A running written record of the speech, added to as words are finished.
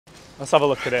Let's have a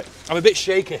look at it. I'm a bit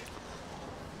shaky.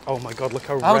 Oh my God, look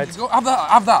how Have red.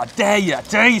 that, I dare you,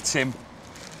 Tim.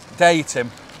 Dare you, Tim.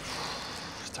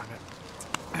 Damn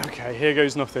it. Okay, here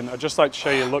goes nothing. I'd just like to show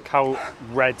you, look how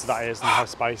red that is and how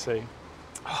spicy.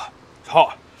 It's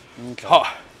hot. Okay. It's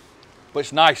hot. But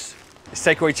it's nice. It's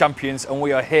Takeaway Champions, and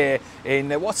we are here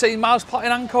in, what's it, Miles Platt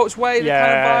in Ancoats Way? The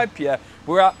kind of vibe? Yeah.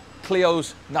 We're at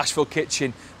Cleo's Nashville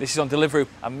Kitchen. This is on Deliveroo.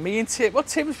 And me and Tim, well,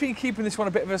 Tim's been keeping this one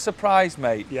a bit of a surprise,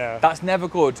 mate. Yeah. That's never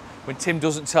good when Tim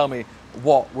doesn't tell me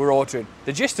what we're ordering.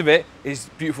 The gist of it is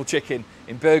beautiful chicken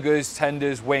in burgers,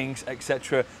 tenders, wings,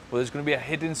 etc. Well, there's going to be a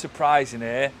hidden surprise in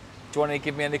here. Do you want to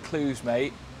give me any clues,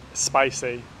 mate?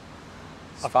 Spicy.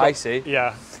 Spicy?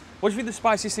 Yeah. What do you think the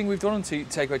spiciest thing we've done on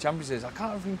Takeaway Champions is? I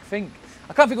can't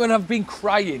think when I've been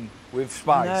crying with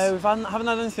spice. No, we haven't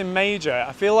had anything major.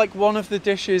 I feel like one of the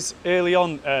dishes early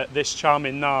on, this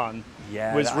charming naan,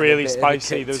 was really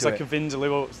spicy. There was like a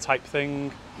vindaloo type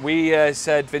thing. We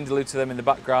said vindaloo to them in the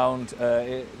background,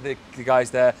 the guys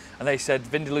there, and they said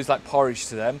vindaloo's like porridge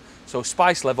to them. So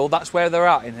spice level, that's where they're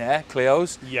at in here,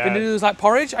 Cleo's. Yeah. Vindaloo's like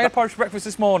porridge. I had porridge for breakfast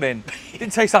this morning. It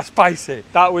didn't taste that spicy.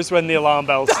 That was when the alarm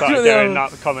bells started going,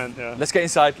 that comment, yeah. Let's get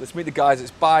inside, let's meet the guys,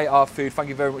 let's buy our food. Thank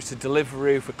you very much to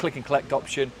Deliveroo for click and collect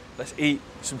option. Let's eat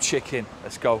some chicken,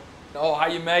 let's go. Oh, how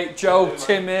you mate? Joe, Hello,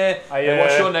 Tim here. Hiya.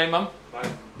 What's your name, man?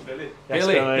 Billy. Yes,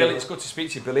 Billy, it's good to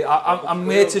speak to you, Billy. I'm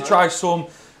here to try some,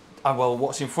 well,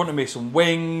 what's in front of me, some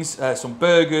wings, some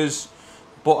burgers,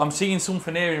 but I'm seeing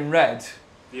something here in red.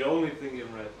 The only thing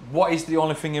in red. What is the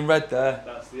only thing in red there?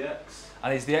 That's the X.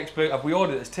 And is the X burger, have we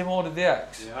ordered it? Has Tim ordered the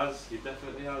X? He has, he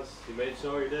definitely has. He made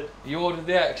sure he did. You ordered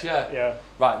the X, yeah? Yeah.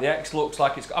 Right, the X looks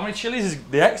like it's got, how many chilies has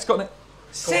the X got in it?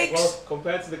 6! Well,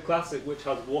 compared to the classic, which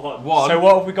has one. So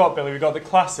what have we got, Billy? We got the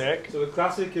classic. So the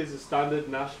classic is a standard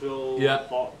Nashville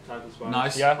hot type of spice.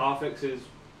 Nice. Yeah. Half X is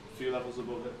a few levels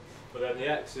above it. But then the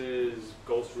X is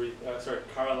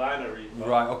Carolina Reaper.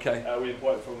 Right, okay. We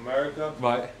import it from America.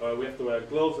 Right. We have to wear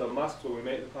gloves and masks when we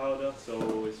make the powder,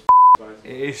 so it's spicy.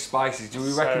 It is spicy. Do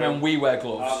we So- recommend we wear I've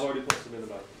gloves? already put some in the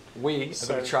bag. We are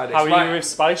going to try this. How are Right. you with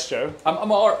spice, Joe? I'm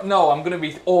going to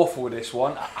be awful with this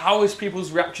one. How has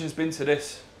people's reactions been to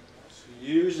this? So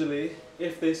usually,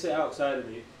 if they sit outside of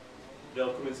me,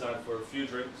 they'll come inside for a few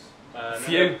drinks. A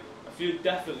few?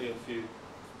 Definitely a few.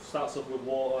 Starts off with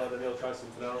water, then they'll try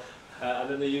something else. And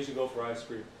then they usually go for ice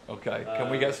cream. Okay,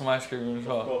 can we get some ice cream as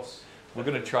well? Of course. We're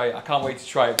going to try it. I can't wait to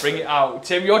try it. Bring it out.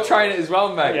 Tim, you're trying it as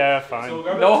well, mate. Yeah, fine. So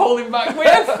grab No it. holding back.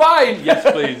 We're fine.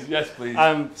 Yes, please. Yes, please.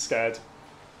 I'm scared.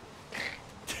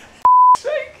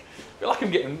 Sake. I feel like I'm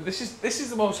getting. This is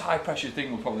the most high pressure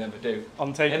thing we'll probably ever do.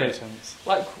 On Takeaway Innit? Champions.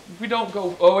 Like we don't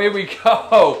go. Oh, here we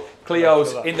go.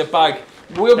 Cleo's in the bag.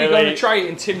 We'll be going to try it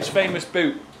in Tim's famous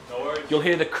boot. No worries. You'll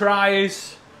hear the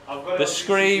cries. I've got it The on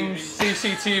screams,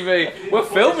 CCTV. CCTV. We're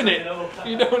filming it.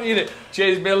 You don't need it.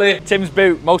 Cheers, Billy. Tim's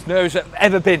boot, most nervous I've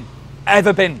ever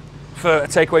been for a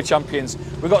Takeaway Champions.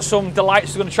 We've got some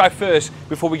delights we're going to try first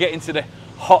before we get into the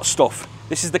hot stuff.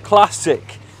 This is the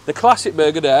classic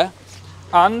burger there,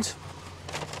 and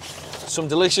some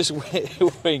delicious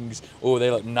wings. Oh, they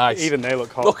look nice. Even they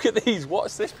look hot. Look at these.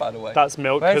 What's this, by the way? That's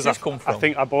milk. Where's 'cause this come from? I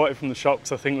think I bought it from the shop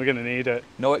because I think we're going to need it.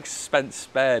 No expense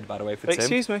spared, by the way, for Tim.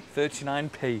 Excuse me?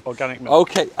 39p. Organic milk.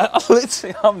 Okay,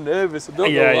 I'm nervous. I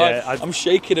don't know why. Yeah, I'm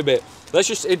shaking a bit. Let's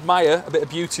just admire a bit of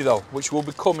beauty though, which will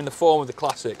become in the form of the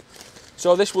classic.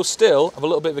 So this will still have a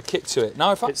little bit of a kick to it.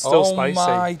 Now if I... It's still oh spicy.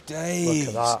 My days. Look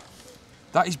at that.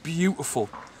 That is beautiful.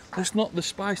 Let's not the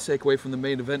spice take away from the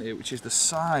main event here, which is the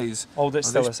size Hold it of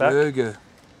still this a sec. burger.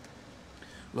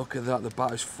 Look at that, the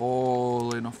batter's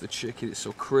falling off the chicken. It's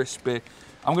so crispy.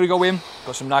 I'm gonna go in.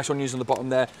 Got some nice onions on the bottom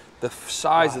there. The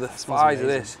size of the thighs of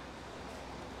this.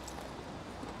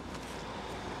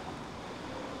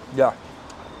 Yeah.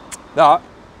 That.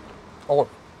 Oh.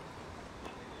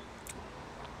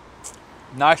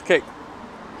 Nice kick.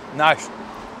 Nice.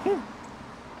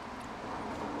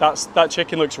 That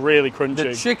chicken looks really crunchy.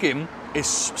 The chicken is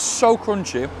so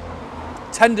crunchy,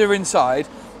 tender inside.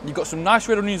 You've got some nice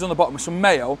red onions on the bottom with some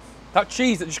mayo. That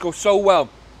cheese that just goes so well.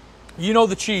 You know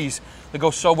the cheese that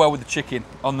goes so well with the chicken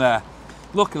on there.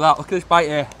 Look at that. Look at this bite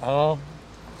here. Oh.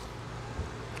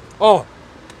 Oh.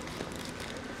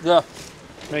 Yeah.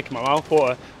 Making my mouth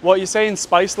water. What are you saying?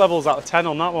 Spice levels out of 10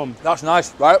 on that one? That's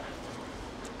nice, right?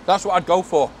 That's what I'd go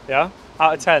for. Yeah?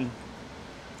 Out of 10?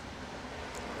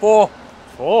 4.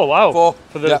 Oh, wow. 4.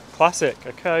 For the classic,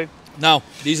 okay. Now,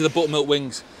 these are the buttermilk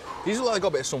wings. These look like they've got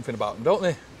a bit of something about them, don't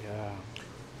they?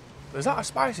 Yeah. Is that a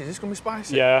spicy? Is this going to be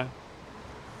spicy? Yeah.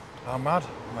 Oh, mad.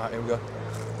 Right, here we go.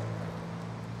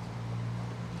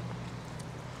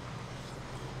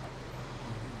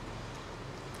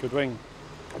 Good wing.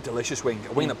 Delicious wing.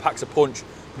 A wing that packs a punch,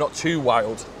 not too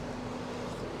wild.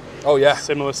 Oh yeah.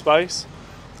 Similar spice.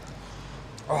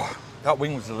 Oh, that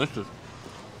wing was delicious.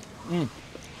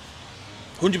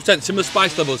 100% similar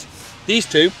spice levels. These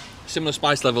two, similar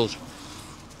spice levels.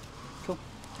 Cool. Do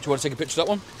you want to take a picture of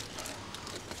that one?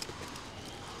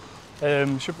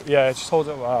 Yeah, just hold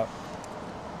it like that.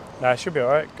 Nah, it should be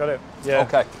alright. Got it. Yeah.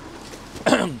 Okay.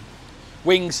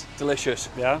 Wings, delicious.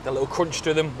 Yeah. The little crunch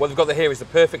to them. What they've got there here is the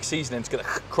perfect seasoning to get the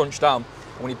crunch down.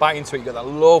 And when you bite into it, you get that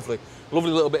lovely,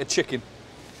 lovely little bit of chicken.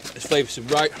 It's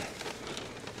flavoured right.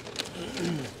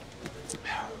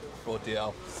 Bloody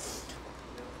hell.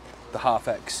 The half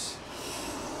X.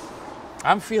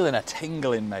 I'm feeling a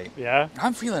tingling, mate. Yeah?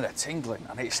 I'm feeling a tingling,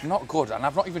 and it's not good. And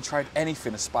I've not even tried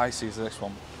anything as spicy as this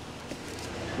one.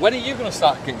 When are you going to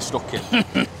start getting stuck in?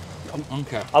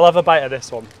 Okay. I'll have a bite of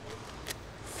this one.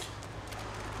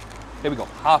 Here we go,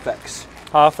 half X.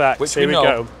 Half X, which here we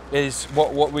know go. Is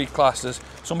what we class as,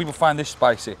 some people find this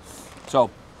spicy.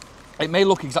 So, it may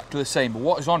look exactly the same, but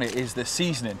what is on it is the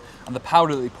seasoning and the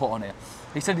powder that they put on it.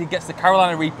 He said he gets the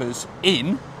Carolina Reapers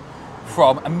in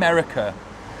from America.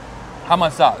 How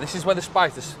much is that? This is where the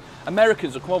spice,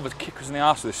 Americans will come over to kick us in the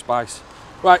arse with this spice.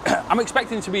 Right, I'm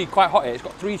expecting it to be quite hot here. It's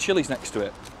got 3 chilies next to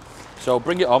it. So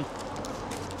bring it on.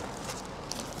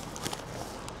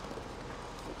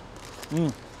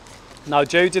 Now,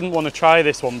 Joe didn't want to try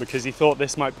this one because he thought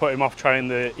this might put him off trying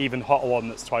the even hotter one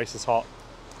that's twice as hot.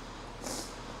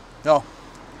 No.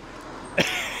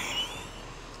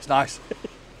 It's nice.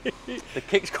 The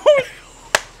kick's coming.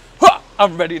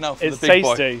 I'm ready now for the big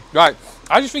tasty. boy. Right,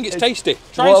 I just think it's tasty.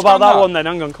 Try what about that one then?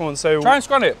 Hang on, come on. So try and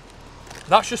scran it.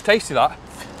 That's just tasty, that.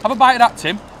 Have a bite of that,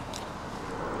 Tim.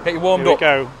 Get you warmed up.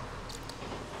 Here we go.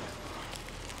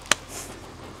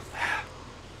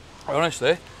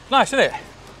 Honestly, nice, isn't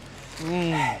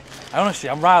it? Honestly,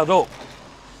 I'm riled up.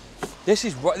 This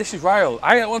is riled.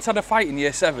 I once had a fight in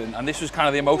year 7, and this was kind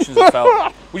of the emotions I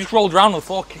felt. We just rolled around on the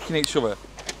floor kicking each other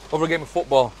over a game of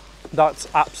football. That's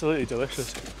absolutely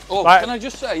delicious. Oh, right. Can I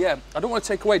just say, yeah, I don't want to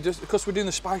take away, just because we're doing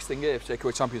the spice thing here for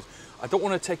Takeaway Champions, I don't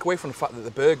want to take away from the fact that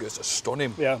the burgers are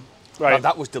stunning. Yeah, right.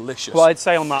 That was delicious. What I'd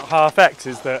say on that half X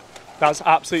is that that's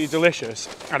absolutely delicious,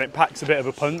 and it packs a bit of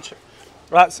a punch.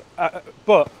 That's,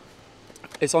 but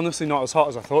it's honestly not as hot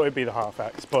as I thought it'd be, the half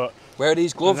X. But where are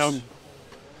these gloves?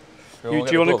 Do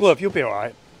you want a glove? You'll be all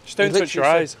right. Just don't touch your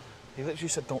eyes. He literally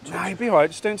said, "Don't touch." Nah, you'll be all right.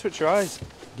 Just don't touch your eyes.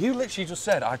 You literally just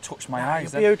said, "I touched my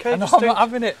eyes." You'll be okay. No, I'm not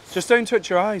having it. Just don't touch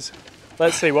your eyes.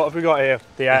 Let's see, what have we got here?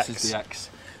 The X. This is the X.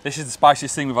 This is the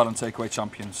spiciest thing we've had on Takeaway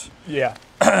Champions. Yeah.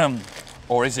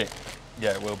 Or is it?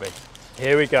 Yeah, it will be.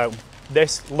 Here we go.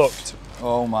 This looked.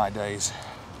 Oh my days.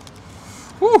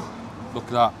 Woo! Look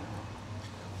at that.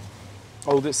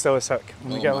 Hold it still a sec.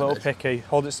 Let me get a little picky.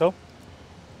 Hold it still.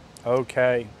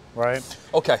 Okay, right.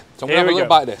 Okay, so I'm going to have a little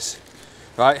bite of this.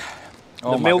 Right?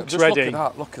 The milk's ready. Look at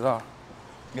that, look at that.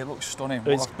 It looks stunning.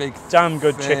 It's big, damn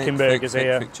good chicken burgers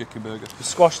here. Thick chicken burger. We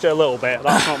squashed it a little bit.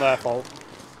 That's not their fault.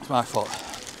 It's my fault.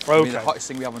 Okay. The hottest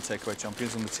thing we have on Takeaway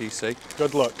Champions on the TC.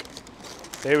 Good luck.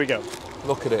 Here we go.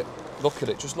 Look at it. Look at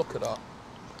it. Just look at that.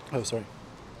 Oh, sorry.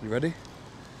 You ready?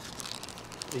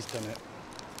 He's done it.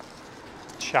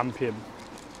 Champion.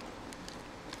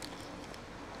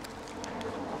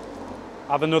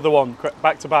 Have another one. Quick,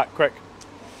 back to back, quick.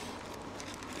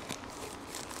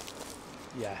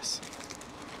 Yes.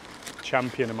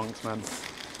 Champion amongst men.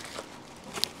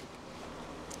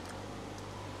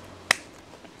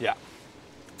 Yeah.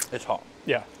 It's hot.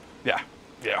 Yeah. Yeah.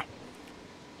 Yeah.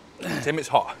 Tim, it's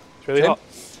hot. It's really hot.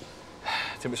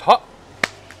 Tim, it's hot.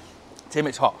 Tim,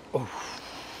 it's hot.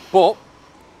 Oof. But,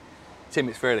 Tim,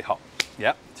 it's really hot.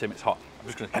 Yeah, Tim, it's hot. I'm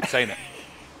just going to keep saying it.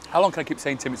 How long can I keep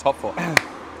saying Tim, it's hot for?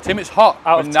 Tim, it's hot.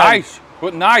 But nice.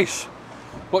 But nice.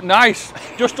 But nice.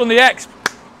 Just on the X.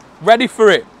 Ready for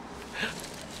it.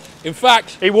 In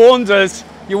fact, he warned us.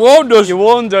 You warned us. You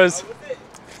warned us.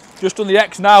 Just on the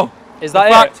X now. Is that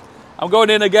in fact, I'm going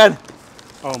in again.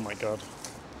 Oh my God.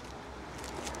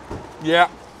 Yeah.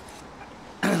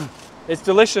 It's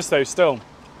delicious though, still.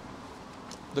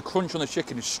 The crunch on the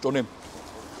chicken is stunning.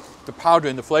 The powder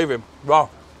and the flavouring. Wow.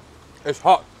 It's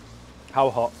hot. How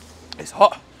hot? It's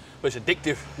hot, but it's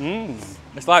addictive.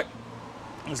 It's like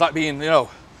being, you know,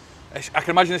 I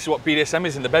can imagine this is what BDSM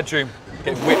is in the bedroom.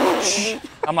 Getting whipped.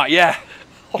 I'm like, yeah,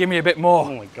 give me a bit more.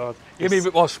 Oh my God. Give me a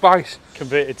bit more spice.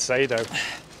 Converted Sado.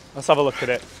 Let's have a look at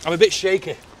it. I'm a bit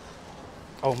shaky.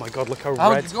 Oh my God, look how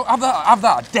red. Have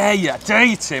that. I dare you. I dare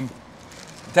you, Tim.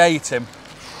 I dare you, Tim.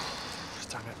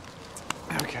 Damn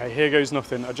it. Okay, here goes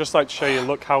nothing. I'd just like to show you,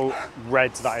 look how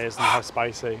red that is and how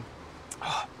spicy.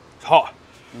 It's hot.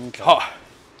 Okay. It's hot.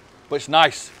 But it's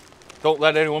nice. Don't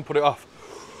let anyone put it off.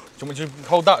 Do you want me to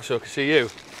hold that so I can see you?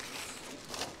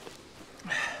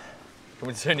 Can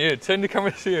we turn you? Turn the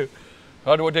camera to see you.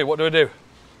 How do I do? What do I do?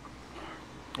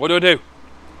 What do I do?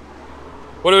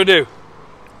 What do I do?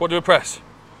 What do I press?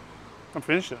 I'm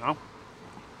finished it now.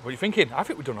 What are you thinking? I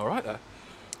think we've done all right there.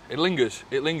 It lingers.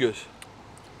 It lingers.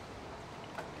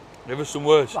 Give us some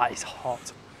words. That is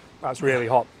hot. That's really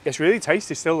hot. It's really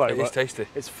tasty still though. It is tasty.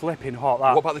 It's flipping hot,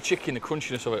 that. What about the chicken, the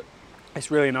crunchiness of it?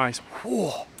 It's really nice.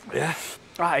 Whoa. Yeah.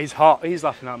 That is hot. He's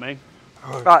laughing at me.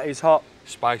 That is hot.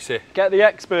 Spicy. Get the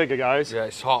X burger, guys. Yeah,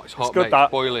 it's hot. It's hot, good, mate. that.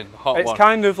 It's boiling. Hot It's one.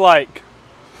 kind of like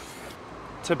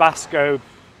Tabasco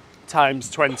times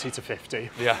 20 to 50.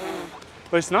 Yeah.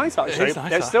 But it's nice actually. It is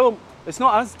nice, It's still, it's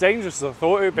not as dangerous as I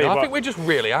thought it would be. No, I but think we're just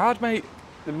really hard, mate.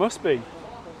 it must be.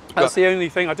 That's the only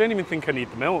thing. I don't even think I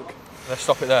need the milk. Let's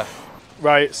stop it there.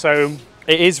 Right, so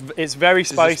it's very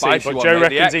spicy, spicy but one, Joe mate.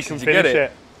 The reckons he X, can did you get finish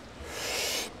it?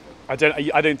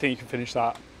 it. I don't think you can finish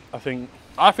that. I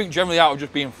think generally out of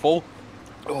just being full.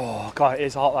 Oh God, it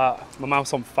is hot that. My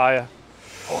mouth's on fire.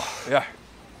 Oh, yeah.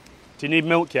 Do you need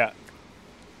milk yet?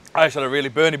 I just had a really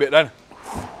burny bit then.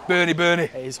 Burny.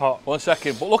 It is hot. 1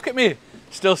 second, but look at me,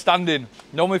 still standing.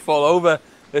 Normally fall over.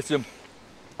 Listen,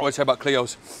 I want to say about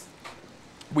Cleo's.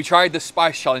 We tried the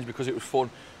spice challenge because it was fun,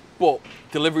 but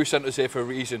delivery centre's here for a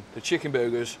reason. The chicken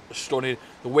burgers are stunning.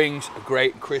 The wings are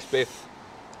great and crispy.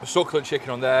 The succulent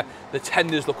chicken on there. The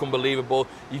tenders look unbelievable.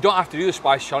 You don't have to do the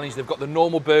spice challenge. They've got the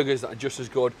normal burgers that are just as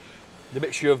good. The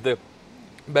mixture of the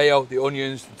mayo, the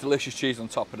onions, the delicious cheese on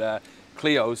top of there.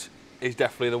 Cleo's is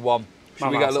definitely the one. Should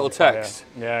we get a little text?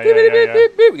 Yeah.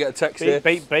 We get a text here.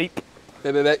 Beep. Beep.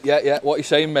 Yeah. What are you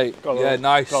saying, mate? Yeah,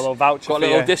 nice. Got a little voucher Got a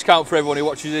little discount for everyone who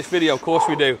watches this video. Of course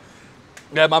we do.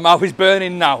 Yeah, my mouth is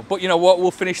burning now. But you know what? We'll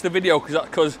finish the video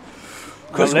because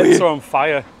my lips are on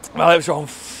fire. My lips are on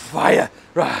fire.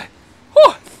 Right.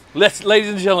 Whew. Ladies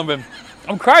and gentlemen,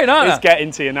 I'm crying, aren't I? It's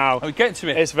getting to you now. It's getting to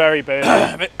me. It's very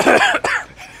burning.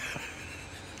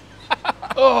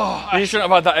 Oh, you shouldn't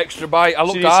have had that extra bite. I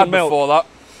looked need hard some milk? before that.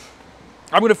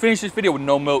 I'm going to finish this video with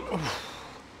no milk.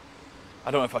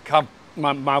 I don't know if I can.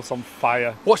 My mouth's on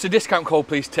fire. What's the discount code,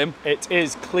 please, Tim? It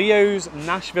is Cleo's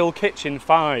Nashville Kitchen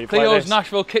 5. Cleo's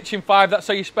Nashville Kitchen 5. That's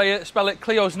how you spell it.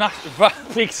 Cleo's Nashville.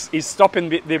 He's stopping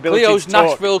the ability Cleo's to talk.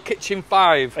 Nashville Kitchen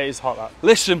 5. It is hot, that.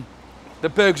 Listen, the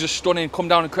burgers are stunning. Come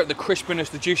down and correct the crispiness,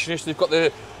 the juiciness. They've got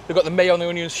the mayo and the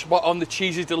onions spot on. The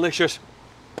cheese is delicious.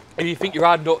 If you think you're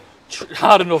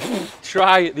hard enough,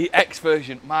 try the X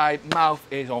version. My mouth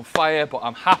is on fire, but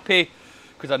I'm happy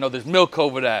because I know there's milk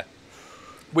over there.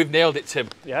 We've nailed it, Tim.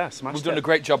 Yeah, smashed We've done a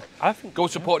great job. I think. Go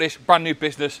and support this brand new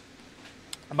business.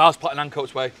 Miles Platt and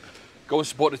Ancoats Way. Go and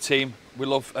support the team. We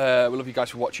love you guys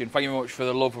for watching. Thank you very much for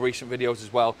the love of recent videos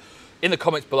as well. In the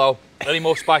comments below, any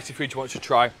more spicy food you want to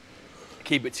try,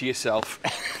 keep it to yourself.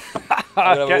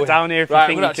 Get down here if you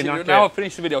think you can knock it. Now I've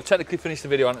finished the video. Technically finished the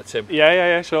video, haven't I, Tim?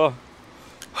 Yeah, sure.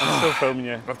 I'm still filming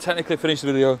you. I've technically finished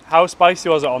the video. How spicy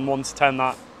was it on 1 to 10,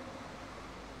 that?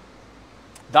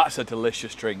 That's a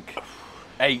delicious drink.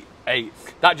 8.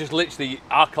 That just literally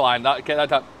alkaline.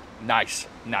 That nice.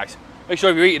 Make sure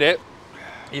if you're eating it,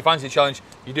 you fancy the challenge,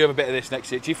 you do have a bit of this next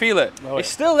to it. Do you feel it? Oh, it's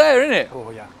still there, isn't it?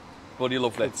 Oh, yeah. Bloody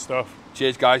lovely. Good stuff.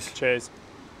 Cheers, guys. Cheers.